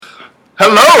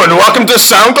Hello and welcome to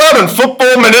SoundCloud and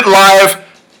Football Minute Live.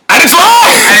 And it's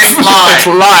live! It's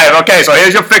live. Okay, so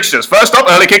here's your fixtures. First up,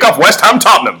 early kickoff, West Ham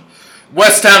Tottenham.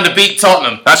 West Ham to beat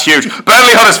Tottenham. That's huge.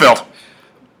 Burnley Huddersfield.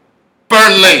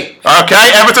 Burnley. Okay,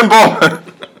 Everton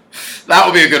Bournemouth. That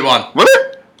will be a good one. Will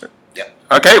it? Yeah.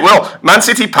 Okay, well, Man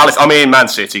City Palace. Man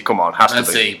City, come on, has Man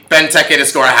to be. City. Benteke to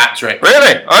score a hat-trick.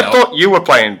 Really? I thought you were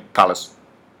playing Palace.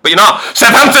 But you're not.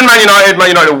 Southampton, Man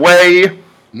United away.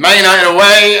 Man United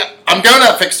away. I'm going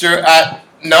that fixture at...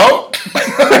 No.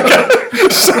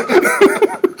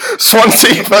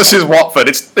 Swansea versus Watford.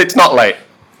 It's not late.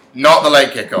 Not the late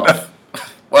kickoff.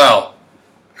 Well.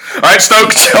 All right,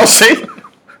 Stoke Chelsea.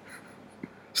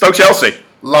 Stoke Chelsea.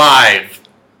 Live.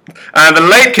 And the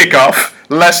late kickoff,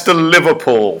 Leicester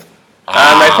Liverpool.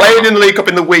 And they played in the League Cup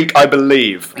in the week, I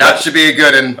believe. That should be a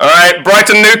good one. All right,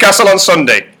 Brighton Newcastle on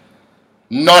Sunday.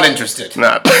 Not interested.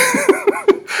 No.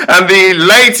 And the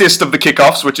latest of the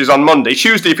kickoffs, which is on Monday,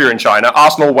 Tuesday if you're in China,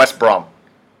 Arsenal West Brom.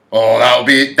 Oh, that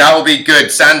will be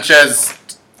good. Sanchez.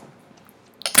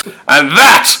 And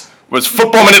that was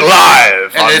Football Minute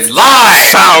Live. And it's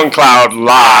live. SoundCloud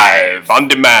Live. On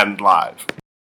demand live.